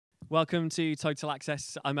Welcome to Total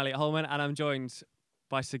Access. I'm Elliot Holman and I'm joined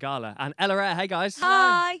by Sigala and Ella Eyre. Hey guys.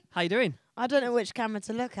 Hi. How you doing? I don't know which camera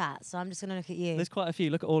to look at, so I'm just going to look at you. There's quite a few.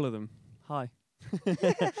 Look at all of them. Hi.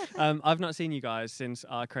 I've not seen you guys since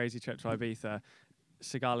our crazy trip to Ibiza.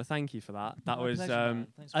 Sigala, thank you for that. That was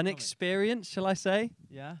an experience, shall I say?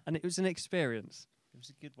 Yeah. And it was an experience. It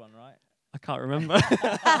was a good one, right? I can't remember.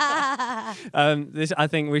 I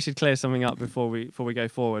think we should clear something up before we go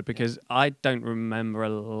forward, because I don't remember a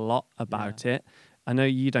lot about it. I know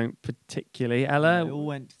you don't particularly, Ella. It all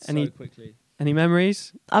went so quickly. Any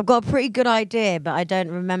memories? I've got a pretty good idea, but I don't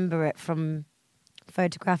remember it from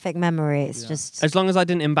photographic memory. It's just... As long as I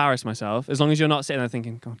didn't embarrass myself, as long as you're not sitting there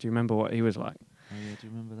thinking, God, do you remember what he was like? Oh, yeah, do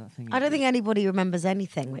you remember that thing? I don't think anybody remembers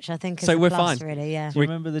anything, which I think is so a we're plus, fine. really, yeah. Do you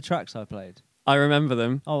remember the tracks I played? I remember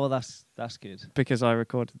them. Oh, well, that's good. Because I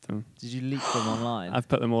recorded them. Did you leak them online? I've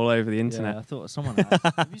put them all over the internet. Yeah, I thought someone had.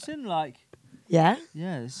 Have you seen, like... Yeah?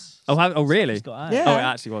 Yeah. Oh, really? Yeah. Oh, it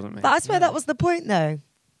actually wasn't me. But I swear that was the point, though.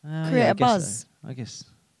 Create a buzz. So. I guess.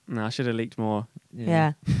 No, I should have leaked more.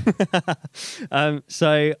 Yeah.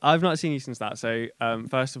 So I've not seen you since that. So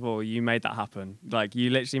first of all, you made that happen. Like,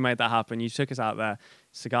 you literally made that happen. You took us out there.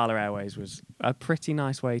 Sigala Airways was a pretty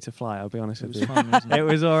nice way to fly, I'll be honest with you. Fun, wasn't it? It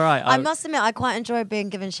was all right. I must admit, I quite enjoyed being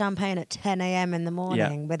given champagne at 10 a.m. in the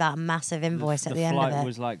morning with that massive invoice at the end of it. The flight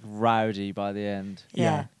was like rowdy by the end.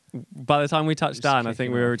 Yeah. By the time we touched down, I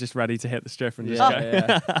think we were just ready to hit the strip and just go.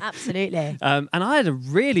 Yeah. Absolutely. And I had a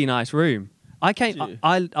really nice room. I came.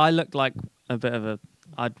 I looked like a bit of a.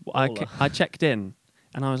 I checked in,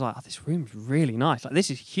 and I was like, oh, "This room's really nice. Like,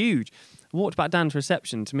 this is huge." I walked back down to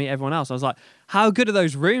reception to meet everyone else. I was like, "How good are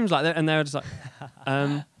those rooms?" Like, and they were just like,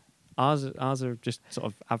 "Ours are just sort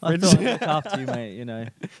of average." I thought I'd look after you, mate. You know.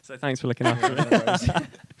 So thanks for looking after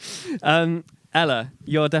me. Ella,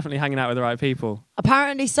 you're definitely hanging out with the right people.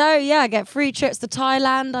 Apparently so, yeah. I get free trips to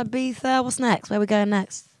Thailand, Ibiza. What's next? Where are we going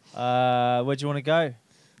next? Where do you want to go?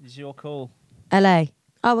 It's your call. LA.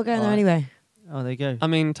 Oh, we're going there anyway. Oh, there you go. I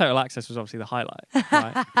mean, Total Access was obviously the highlight,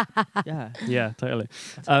 right? Yeah. Yeah, totally.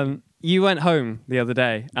 You went home the other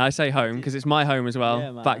day. I say home because it's my home as well.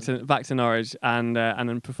 Yeah, back to Norwich, and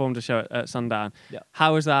then performed a show at Sundown. Yeah.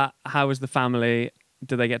 How was that? How was the family?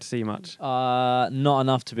 Did they get to see you much? Not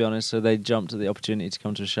enough, to be honest. So they jumped at the opportunity to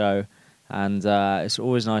come to a show, and it's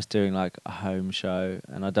always nice doing like a home show,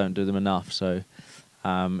 and I don't do them enough. So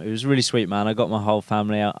it was really sweet, man. I got my whole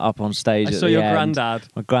family up on stage. I saw your granddad.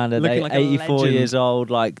 My granddad, looking like 84 years old.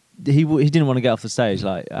 Like he didn't want to get off the stage.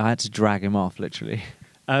 Like I had to drag him off, literally.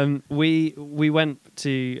 We went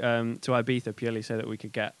to Ibiza purely so that we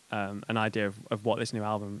could get an idea of what this new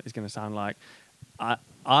album is going to sound like.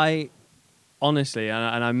 I honestly,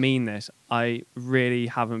 and I mean this, I really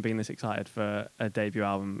haven't been this excited for a debut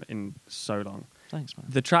album in so long. Thanks, man.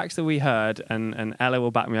 The tracks that we heard, and Ella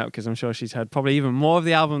will back me up because I'm sure she's heard probably even more of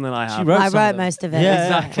the album than I have. I wrote most of it.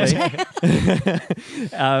 Yeah, exactly.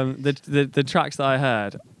 The tracks that I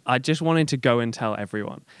heard, I just wanted to go and tell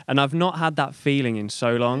everyone. And I've not had that feeling in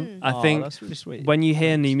so long. I think that's really sweet. When you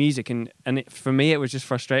hear new music, and for me it was just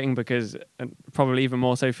frustrating because, and probably even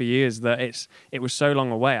more so for you, is that it was so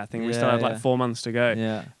long away. I think we still had like 4 months to go.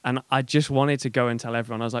 Yeah. And I just wanted to go and tell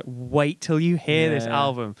everyone. I was like, wait till you hear this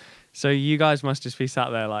album. So you guys must just be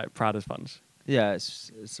sat there like proud as punch. Yeah,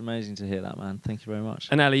 it's amazing to hear that, man. Thank you very much.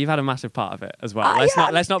 And Ella, you've had a massive part of it as well.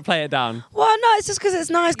 Let's not play it down. Well, no, it's just because it's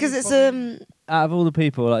nice, because it's out of all the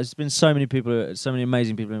people, like, there's been so many people, so many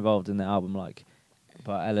amazing people involved in the album. Like,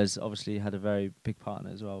 but Ella's obviously had a very big part in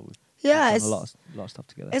it as well. We've done a lot of stuff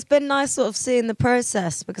together. It's been nice sort of seeing the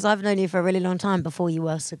process, because I've known you for a really long time before you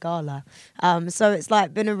were Sigala. So it's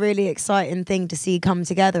like been a really exciting thing to see come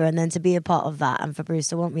together, and then to be a part of that, and for Bruce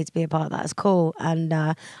to want me to be a part of that is cool. And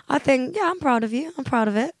I think, I'm proud of you. I'm proud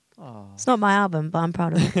of it. Oh. It's not my album, but I'm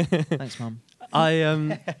proud of it. Thanks, Mum. I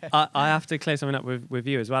have to clear something up with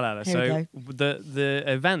you as well, Ella. Here the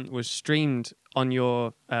event was streamed on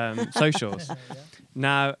your socials.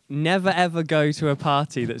 Now, never ever go to a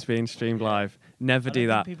party that's being streamed live. Never do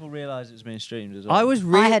that. People realise it's being streamed as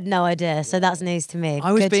well. I had no idea, so that's news to me.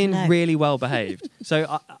 I was being really well behaved.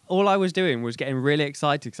 So all I was doing was getting really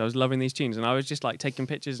excited because I was loving these tunes, and I was just like taking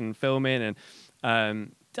pictures and filming,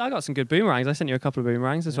 and I got some good boomerangs. I sent you a couple of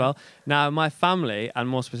boomerangs as well. Now, my family, and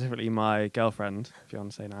more specifically my girlfriend, if you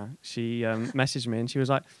want to say now, she messaged me and she was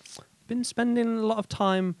like, been spending a lot of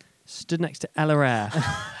time stood next to Ella Eyre.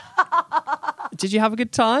 Did you have a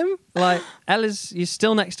good time? Like, you're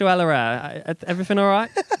still next to Ella Eyre. Everything all right?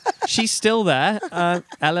 She's still there.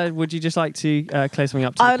 Ella, would you just like to clear something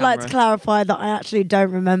up to I the would like to camera? clarify that I actually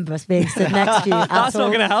don't remember us being stood next to you. That's not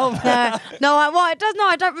going to help. It does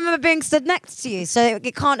not. I don't remember being stood next to you, so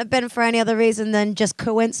it can't have been for any other reason than just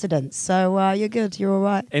coincidence. So you're good. You're all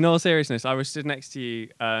right. In all seriousness, I was stood next to you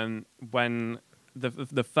when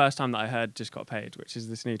the first time that I heard Just Got Paid, which is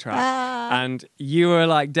this new track, and you were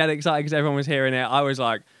like dead excited because everyone was hearing it. I was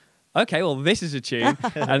like, okay, well, this is a tune.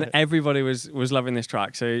 And everybody was loving this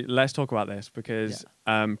track. So let's talk about this because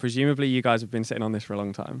presumably you guys have been sitting on this for a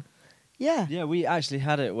long time. Yeah. Yeah, we actually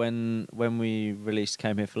had it when we released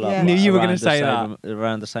Came Here for Love. Yeah. Knew you were going to around the say same- that.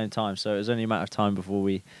 around the same time. So it was only a matter of time before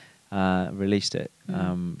we released it.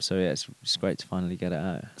 So yeah, it's great to finally get it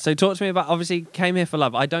out. So talk to me about, obviously, Came Here for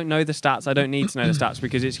Love. I don't know the stats. I don't need to know the stats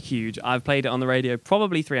because it's huge. I've played it on the radio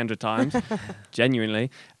probably 300 times,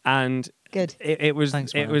 genuinely. And Good. it was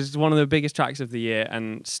Thanks, it man. was one of the biggest tracks of the year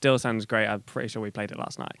and still sounds great. I'm pretty sure we played it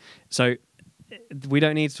last night. So we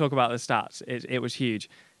don't need to talk about the stats. It was huge.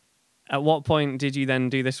 At what point did you then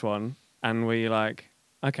do this one and were you like,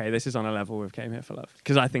 okay, this is on a level with Came Here for Love?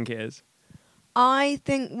 Because I think it is. I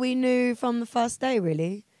think we knew from the first day,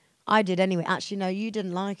 really. I did anyway. Actually, no, you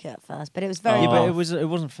didn't like it at first, but it was very. Yeah, but Oh. it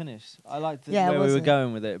wasn't finished. I liked Yeah, it where we were wasn't.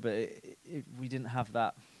 going with it, but we didn't have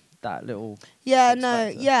that little. Yeah, X no,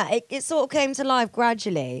 factor. yeah. It sort of came to life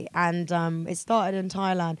gradually, and it started in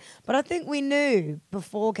Thailand. But I think we knew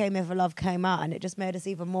before Came Here for Love came out, and it just made us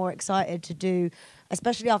even more excited to do,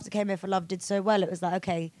 especially after Came Here for Love did so well. It was like,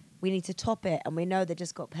 okay, we need to top it, and we know they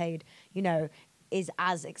Just Got Paid, is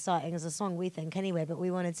as exciting as a song, we think anyway, but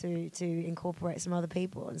we wanted to incorporate some other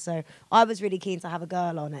people. And so I was really keen to have a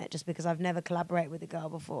girl on it just because I've never collaborated with a girl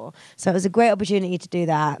before. So it was a great opportunity to do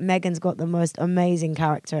that. Megan's got the most amazing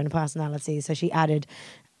character and personality, so she added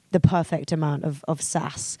the perfect amount of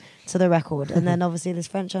sass to the record. And then obviously there's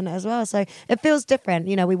French on it as well. So it feels different.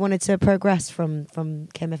 We wanted to progress from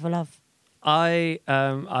Came Here for Love. I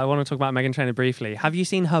want to talk about Meghan Trainor briefly. Have you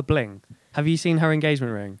seen her bling? Have you seen her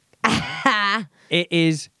engagement ring? It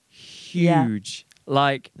is huge.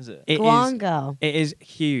 Like, Is it? Go on, girl. It is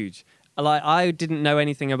huge. Like, I didn't know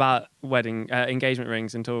anything about wedding engagement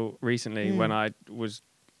rings until recently when I was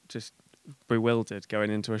just bewildered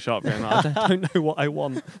going into a shop going, I don't know what I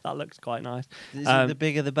want. That looks quite nice. Is it the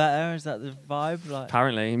bigger the better? Is that the vibe? Like,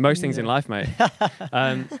 Apparently, most things in life, mate.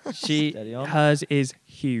 Steady on. Hers is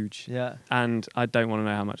huge. Yeah. And I don't want to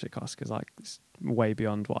know how much it costs because it's way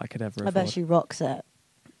beyond what I could ever I afford. bet she rocks it.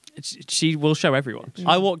 She will show everyone.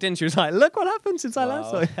 I walked in, she was like, look what happened since I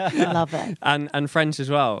last saw you. I love it. And French as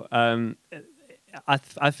well.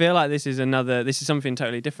 I feel like this is something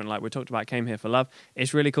totally different. Like we talked about Came Here for Love.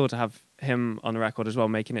 It's really cool to have him on the record as well,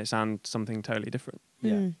 making it sound something totally different.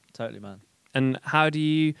 Yeah, totally, man. And how do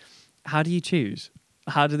you choose?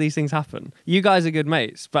 How do these things happen? You guys are good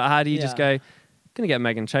mates, but how do you just go, gonna get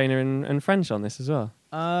Meghan Trainor and French on this as well?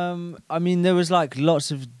 I mean, there was like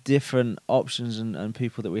lots of different options and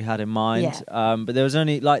people that we had in mind. Yeah. But there was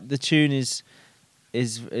only like the tune is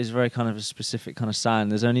very kind of a specific kind of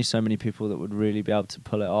sound. There's only so many people that would really be able to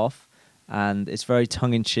pull it off, and it's very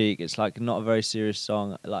tongue in cheek. It's like not a very serious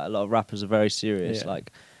song. Like a lot of rappers are very serious. Yeah.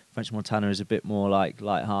 Like French Montana is a bit more like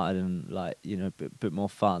lighthearted and like a bit more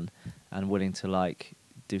fun and willing to like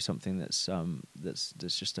do something that's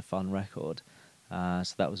just a fun record.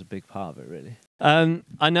 So that was a big part of it, really.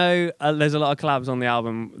 I know there's a lot of collabs on the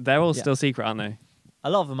album. They're all still secret, aren't they? A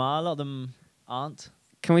lot of them are. A lot of them aren't.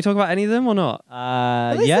 Can we talk about any of them or not?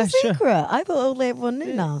 It's Yeah, a sure. secret. I thought everyone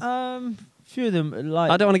knew now. Few of them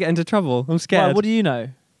like. I don't want to get into trouble. I'm scared. Well, what do you know?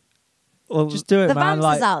 Well, Just do it, The man. Vamps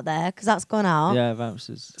Like, is out there because that's gone out. yeah, Vamps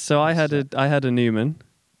is. so I had a Newman.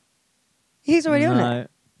 He's already on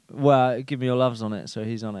it. Well, Give Me Your Love's on it, so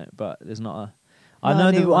he's on it. But there's not a. No,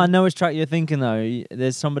 a new one. I know which track you're thinking though.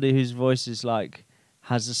 There's somebody whose voice is like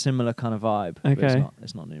has a similar kind of vibe. But Okay.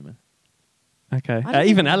 it's not Newman. Okay. I don't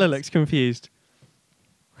Even know. Ella looks confused.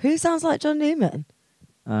 Who sounds like John Newman?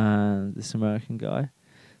 This American guy.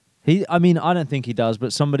 I mean, I don't think he does,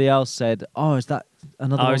 but somebody else said, "Oh, is that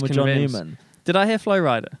another I one was with John convinced. Newman?" Did I hear Flow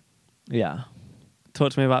Rider? Yeah.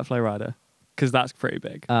 Talk to me about Flow Rider, because that's pretty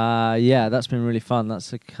big. Yeah, that's been really fun.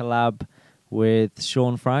 That's a collab with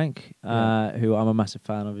Sean Frank, Yeah. who I'm a massive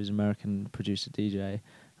fan of. He's an American producer DJ.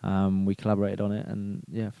 We collaborated on it, and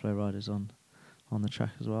yeah, Flow Rider's on the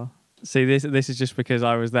track as well. See, this is just because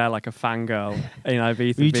I was there like a fangirl in Ibiza. Were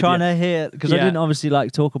you video. trying to hear? Because I Yeah. didn't obviously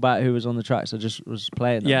like talk about who was on the tracks. I just was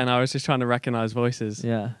playing them. Yeah, and I was just trying to recognise voices.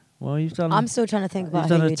 Yeah. Well, you've done. I'm still trying to think about You've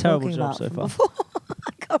done who a you're terrible talking job about so from far. before.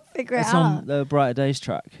 I can't figure it It's out. on the Brighter Days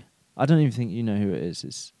track. I don't even think you know who it is.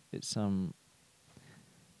 It's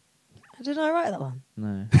Did I write that one?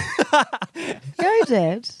 no. Yeah, I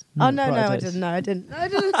did. Oh no, Brighter I Days. didn't. No, I didn't. No, I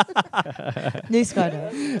didn't. New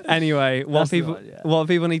Skydive. Anyway, That's the one, yeah. what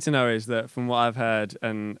people need to know is that from what I've heard,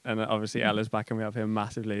 and obviously Ella's backing me up here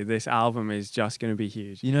massively, this album is just going to be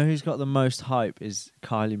huge. You know who's got the most hype is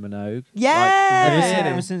Kylie Minogue. Yeah. Like,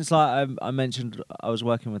 ever since like I mentioned I was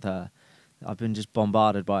working with her, I've been just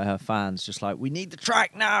bombarded by her fans, just like, we need the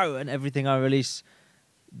track now, and everything I release,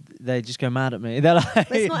 they just go mad at me. They're like,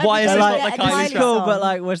 why is they're it like, not the Kylie Kylie it's track? cool, but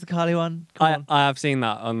like, where's the Kylie one? Come I have seen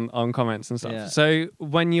that on comments and stuff. Yeah. So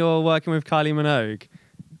when you're working with Kylie Minogue,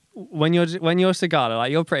 when you're Sigala,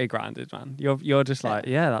 like you're pretty grounded, man. You're just like,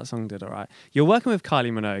 yeah, that song did all right. You're working with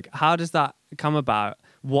Kylie Minogue. How does that come about?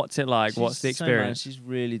 What's it like? What's the She's so experience? nice. She's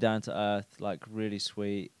really down to earth, like really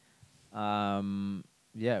sweet.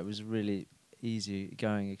 Yeah, it was a really easy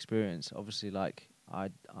going experience. Obviously, like I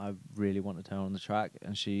really wanted her on the track,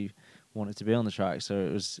 and she wanted to be on the track, so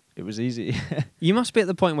it was easy. You must be at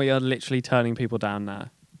the point where you're literally turning people down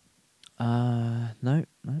now. No.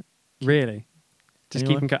 Really? Just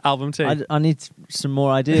Anyone? keep album 2. I need some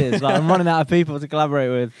more ideas. Like, I'm running out of people to collaborate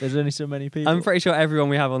with. There's only so many people. I'm pretty sure everyone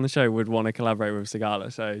we have on the show would want to collaborate with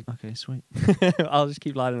Sigala, so Okay, sweet. I'll just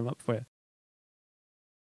keep lining them up for you.